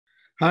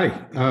Hi,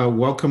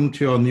 welcome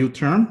to our new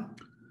term.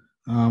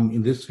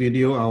 In this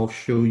video, I'll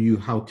show you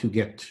how to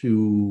get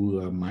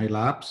to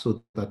MyLab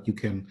so that you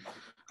can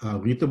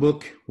read the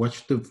book,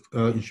 watch the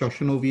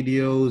instructional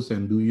videos,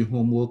 and do your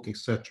homework,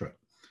 etc.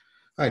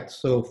 All right,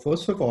 so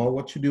first of all,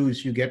 what you do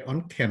is you get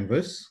on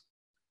Canvas,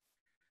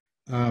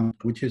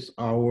 which is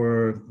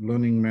our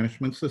learning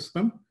management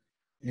system,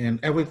 and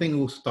everything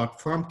will start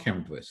from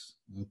Canvas,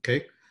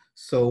 okay?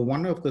 So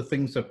one of the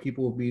things that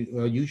people will be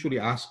usually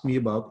ask me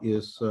about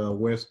is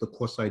where's the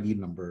course ID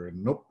number?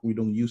 And nope, we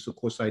don't use the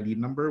course ID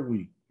number.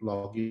 We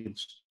log in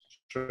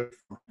straight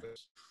from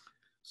Canvas.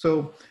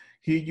 So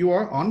here you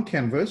are on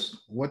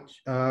Canvas.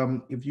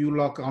 If you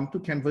log onto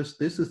Canvas,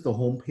 this is the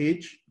home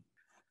page.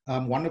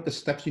 One of the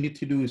steps you need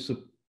to do is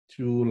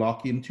to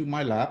log into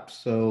MyLab.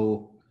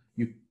 So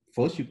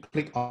first you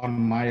click on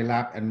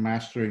MyLab and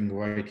Mastering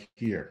right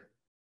here.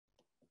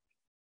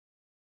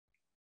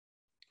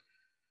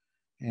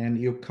 And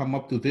you come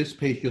up to this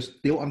page, you're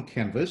still on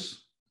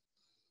Canvas.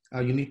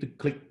 You need to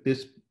click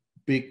this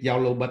big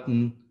yellow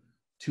button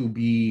to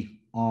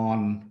be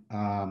on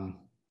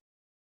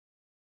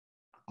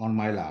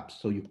MyLab.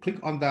 So you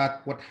click on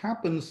that. What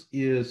happens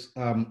is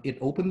it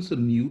opens a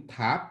new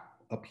tab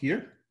up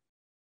here.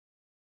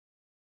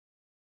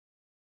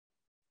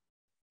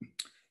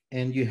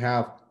 And you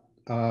have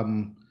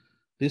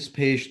this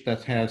page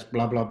that has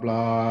blah, blah,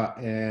 blah,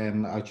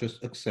 and I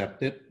just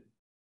accept it.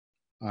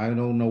 I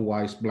don't know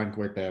why it's blank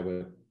right there,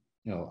 but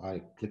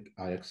I click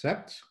I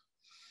accept.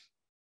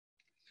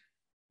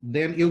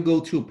 Then you'll go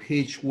to a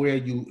page where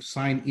you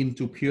sign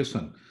into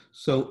Pearson.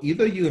 So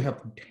either you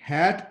have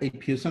had a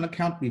Pearson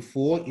account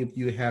before, if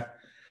you had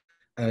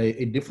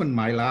a different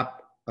MyLab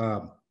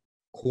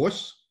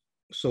course.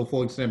 So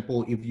for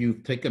example, if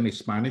you've taken a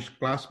Spanish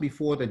class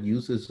before that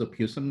uses a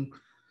Pearson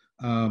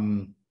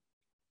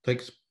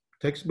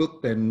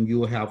textbook, then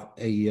you have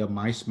a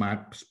My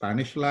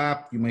Spanish Lab.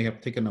 You may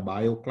have taken a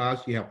bio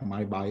class. You have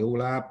My Bio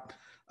Lab,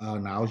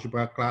 an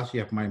algebra class. You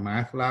have My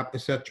Math Lab,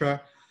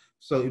 etc.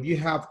 So if you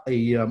have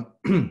a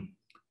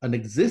an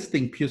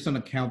existing Pearson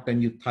account,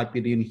 then you type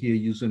it in here,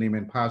 username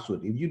and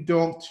password. If you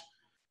don't,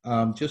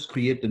 just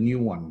create a new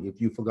one. If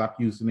you forgot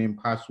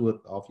username, password,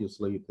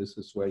 obviously this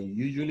is where you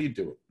usually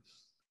do it.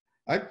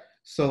 All right.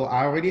 So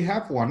I already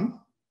have one.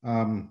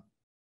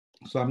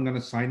 So I'm going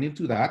to sign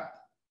into that.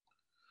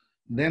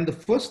 Then the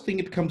first thing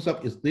it comes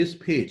up is this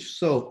page.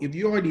 So if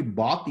you already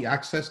bought the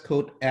access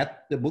code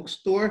at the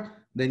bookstore,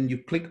 then you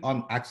click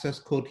on access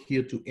code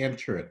here to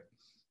enter it.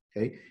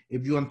 Okay.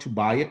 If you want to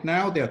buy it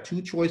now, there are two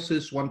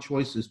choices. One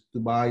choice is to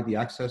buy the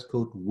access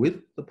code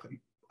with the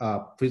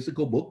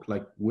physical book,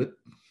 like with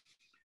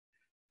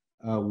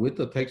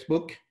the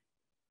textbook.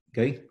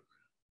 Okay.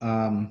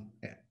 Oh,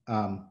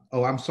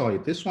 I'm sorry.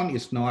 This one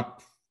is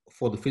not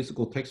for the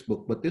physical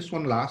textbook, but this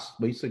one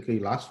basically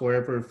lasts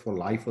forever for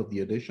life of the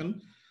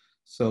edition.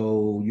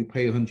 So you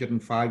pay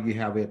 105, you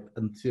have it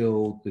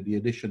until the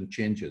edition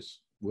changes.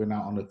 We're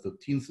now on the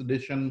 13th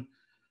edition.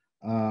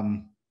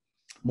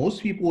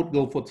 Most people would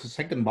go for the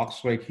second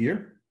box right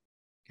here.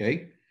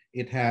 Okay,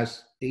 it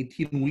has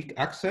 18-week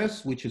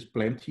access, which is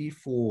plenty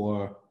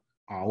for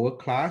our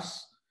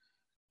class.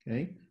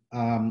 Okay,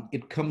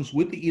 it comes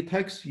with the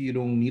e-text. You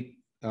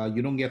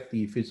don't get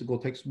the physical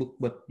textbook,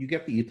 but you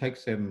get the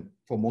e-text, and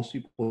for most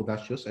people,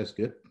 that's just as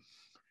good.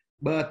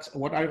 But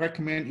what I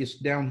recommend is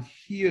down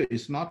here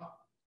is not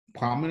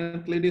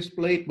prominently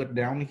displayed, but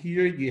down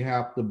here you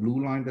have the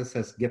blue line that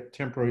says get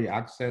temporary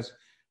access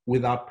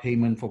without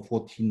payment for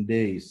 14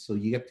 days. So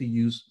you get to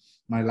use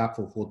MyLab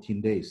for 14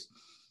 days.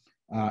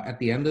 At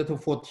the end of the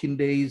 14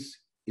 days,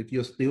 if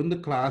you're still in the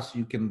class,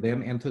 you can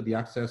then enter the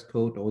access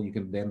code, or you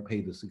can then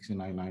pay the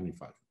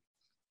 $69.95.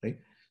 Okay?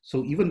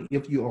 So even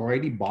if you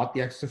already bought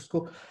the access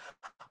code,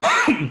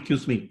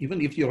 excuse me,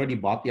 even if you already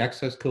bought the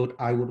access code,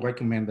 I would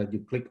recommend that you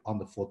click on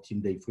the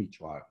 14-day free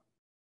trial.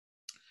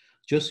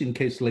 Just in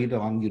case later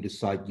on you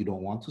decide you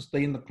don't want to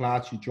stay in the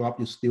class, you drop,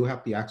 you still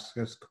have the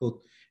access code.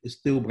 It's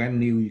still brand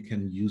new. You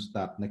can use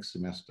that next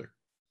semester.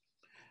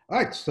 All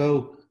right,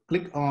 so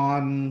click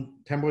on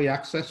temporary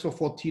access for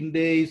 14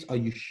 days. Are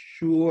you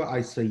sure?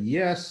 I say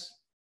yes.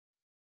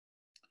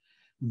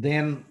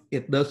 Then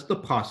it does the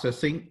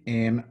processing,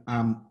 and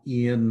I'm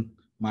in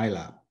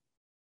MyLab.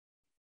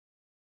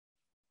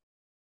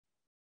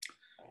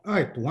 All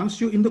right, once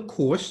you're in the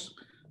course,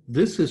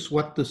 this is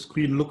what the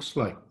screen looks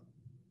like.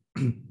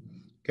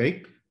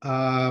 Okay.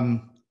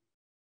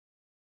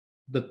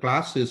 The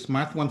class is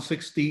Math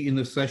 160 in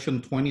the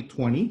session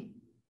 2020.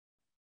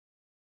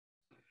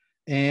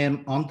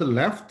 And on the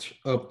left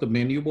of the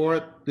menu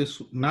board,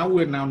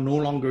 we're now no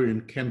longer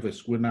in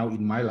Canvas. We're now in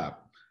MyLab.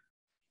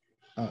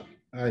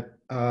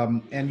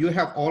 And you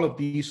have all of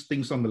these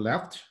things on the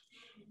left.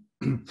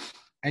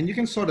 And you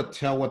can sort of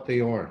tell what they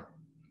are,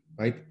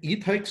 right?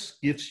 eText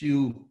gives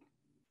you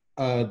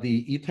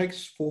the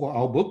eText for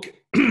our book.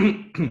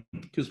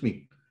 Excuse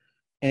me.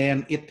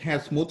 And it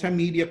has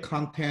multimedia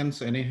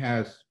contents, and it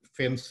has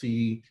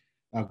fancy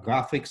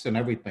graphics and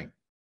everything,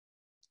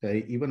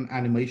 okay, even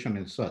animation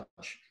and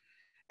such.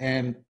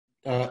 And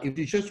if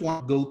you just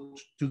want to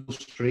go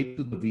straight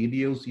to the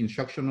videos, the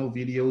instructional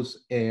videos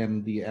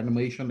and the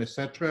animation,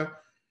 etc.,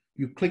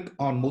 you click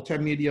on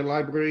multimedia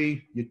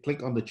library, you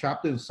click on the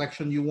chapter and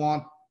section you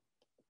want.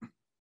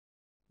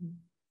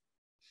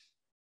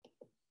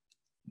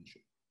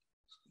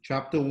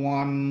 Chapter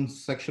 1,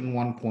 section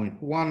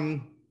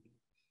 1.1,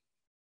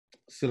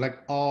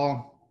 select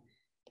all,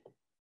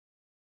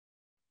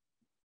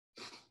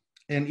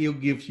 and it'll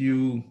give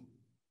you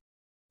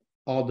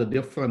all the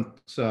different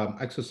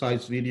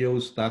exercise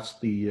videos. That's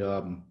the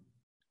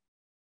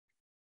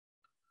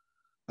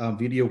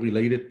video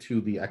related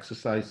to the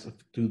exercise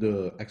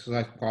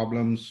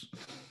problems.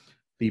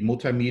 The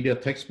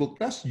multimedia textbook,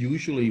 that's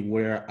usually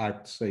where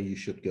I'd say you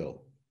should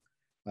go,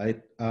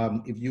 right?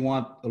 If you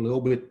want a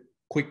little bit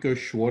quicker,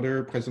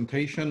 shorter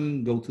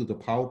presentation, go to the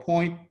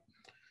PowerPoint.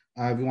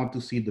 If you want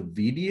to see the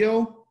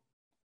video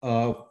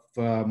of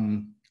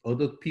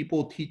other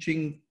people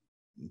teaching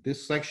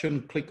this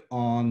section, click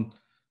on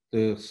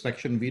the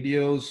section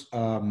videos.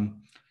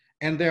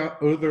 And there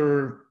are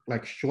other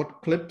like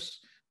short clips.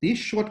 These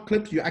short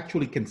clips you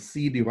actually can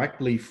see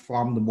directly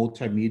from the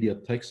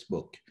multimedia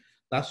textbook.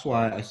 That's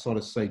why I sort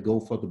of say go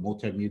for the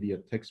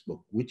multimedia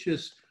textbook, which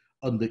is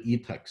under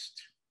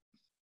e-text,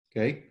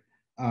 okay?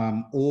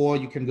 Or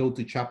you can go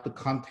to chapter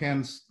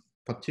contents,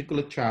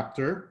 particular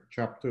chapter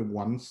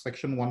 1,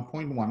 section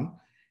 1.1,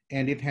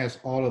 and it has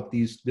all of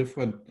these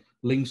different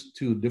links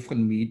to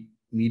different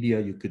media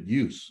you could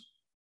use.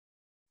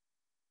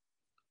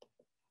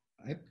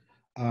 Right.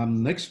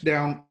 Next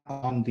down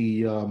on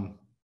the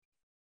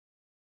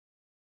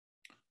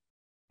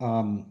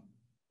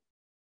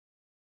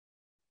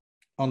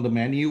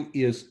menu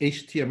is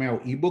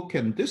HTML ebook,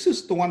 and this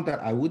is the one that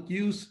I would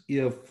use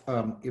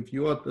if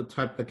you are the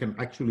type that can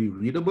actually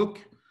read a book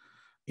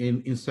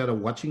instead of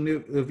watching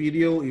the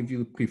video, if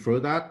you prefer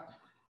that.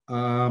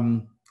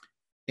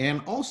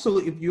 And also,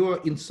 if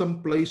you're in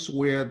some place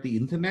where the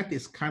internet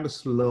is kind of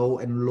slow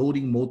and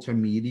loading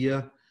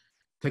multimedia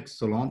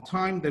takes a long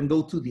time, then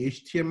go to the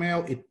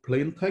HTML, it's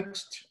plain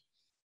text.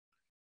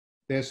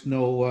 There's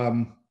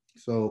no,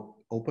 so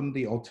open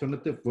the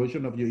alternative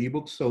version of your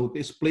ebook. So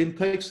it's plain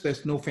text,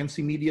 there's no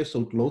fancy media,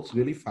 so it loads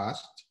really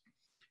fast.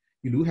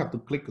 You do have to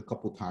click a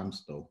couple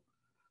times though.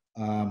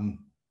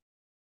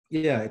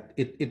 Yeah,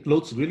 it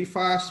loads really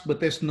fast, but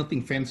there's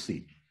nothing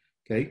fancy,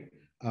 okay?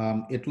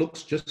 It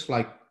looks just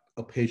like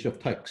a page of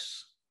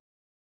text.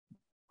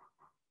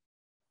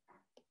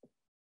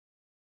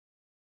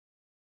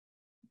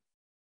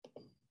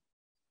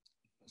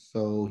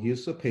 So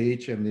here's a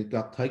page and it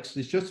got text.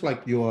 It's just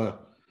like your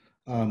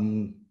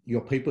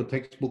paper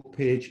textbook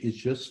page is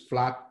just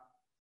flat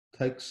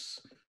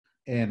text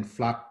and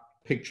flat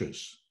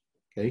pictures,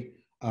 okay?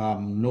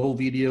 No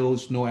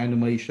videos, no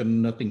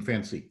animation, nothing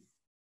fancy,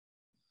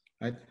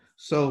 right?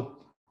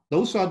 So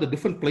those are the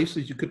different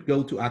places you could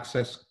go to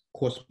access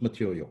course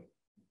material.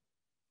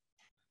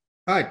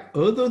 All right,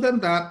 other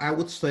than that, I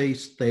would say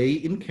stay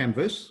in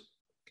Canvas,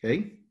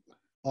 okay?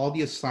 All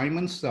the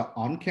assignments are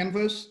on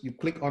Canvas. You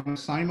click on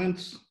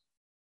assignments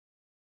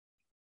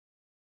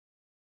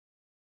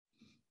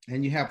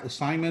and you have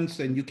assignments,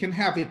 and you can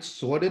have it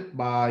sorted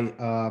by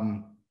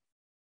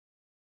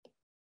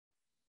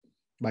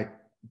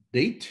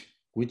date,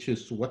 which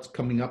is what's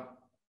coming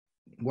up,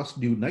 what's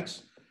due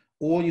next,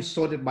 or you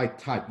sort it by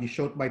type. You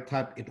sort by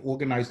type, it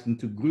organized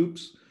into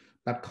groups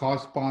that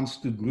corresponds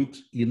to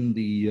groups in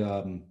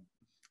the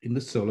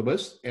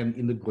syllabus and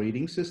in the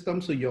grading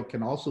system. So you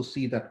can also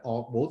see that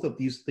both of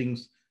these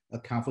things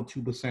account for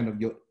 2% of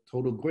your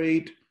total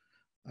grade,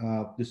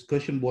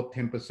 discussion board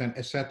 10%,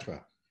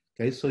 etc.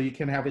 Okay, so you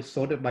can have it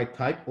sorted by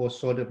type or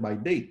sorted by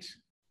date.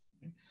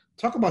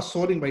 Talk about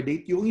sorting by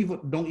date,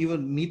 you don't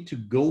even need to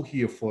go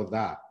here for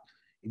that.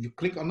 If you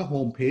click on the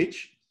home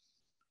page,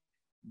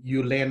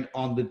 you land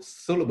on the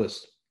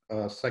syllabus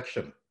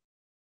section.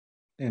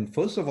 And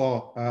first of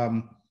all,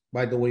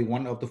 by the way,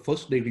 one of the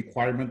first day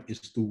requirement is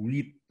to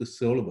read the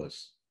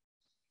syllabus.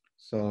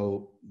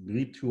 So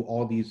read through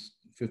all these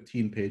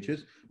 15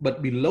 pages,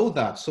 but below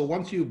that, so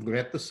once you've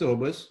read the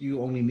syllabus,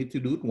 you only need to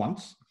do it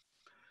once.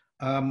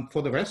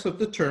 For the rest of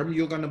the term,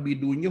 you're gonna be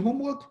doing your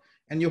homework,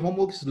 and your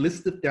homework is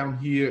listed down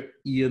here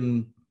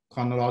in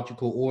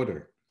chronological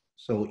order.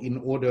 So in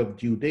order of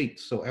due date.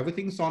 So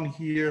everything's on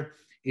here.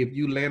 If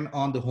you land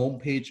on the home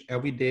page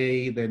every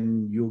day,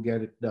 then you'll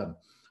get it done.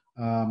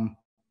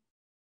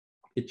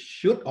 It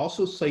should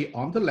also say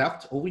on the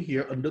left over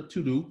here under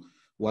to do,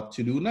 what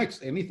to do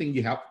next. Anything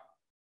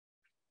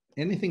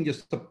you're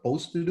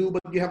supposed to do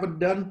but you haven't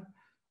done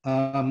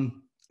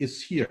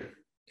is here,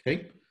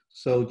 okay?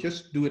 So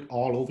just do it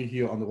all over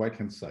here on the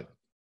right-hand side.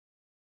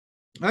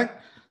 All right,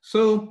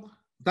 so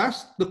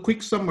that's the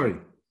quick summary,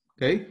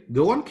 okay?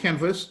 Go on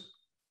Canvas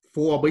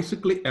for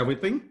basically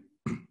everything,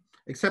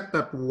 except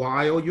that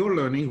while you're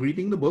learning,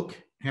 reading the book,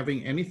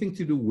 having anything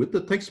to do with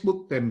the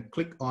textbook, then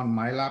click on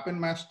MyLab and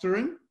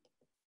Mastering.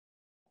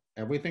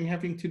 Everything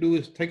having to do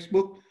with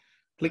textbook,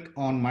 click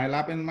on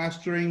MyLab and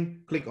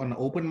Mastering, click on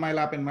Open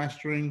MyLab and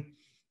Mastering.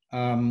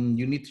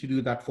 You need to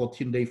do that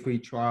 14-day free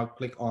trial,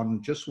 click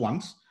on just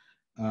once.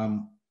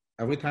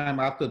 Every time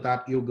after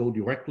that, you'll go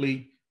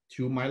directly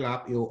to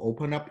MyLab. It'll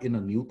open up in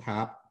a new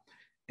tab,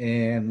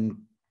 and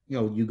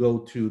you go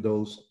to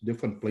those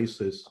different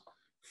places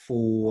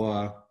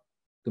for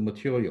the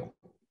material.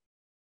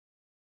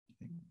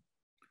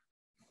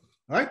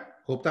 All right,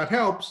 hope that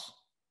helps.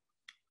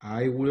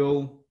 I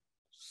will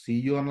see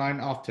you online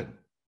often.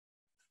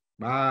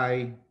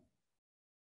 Bye.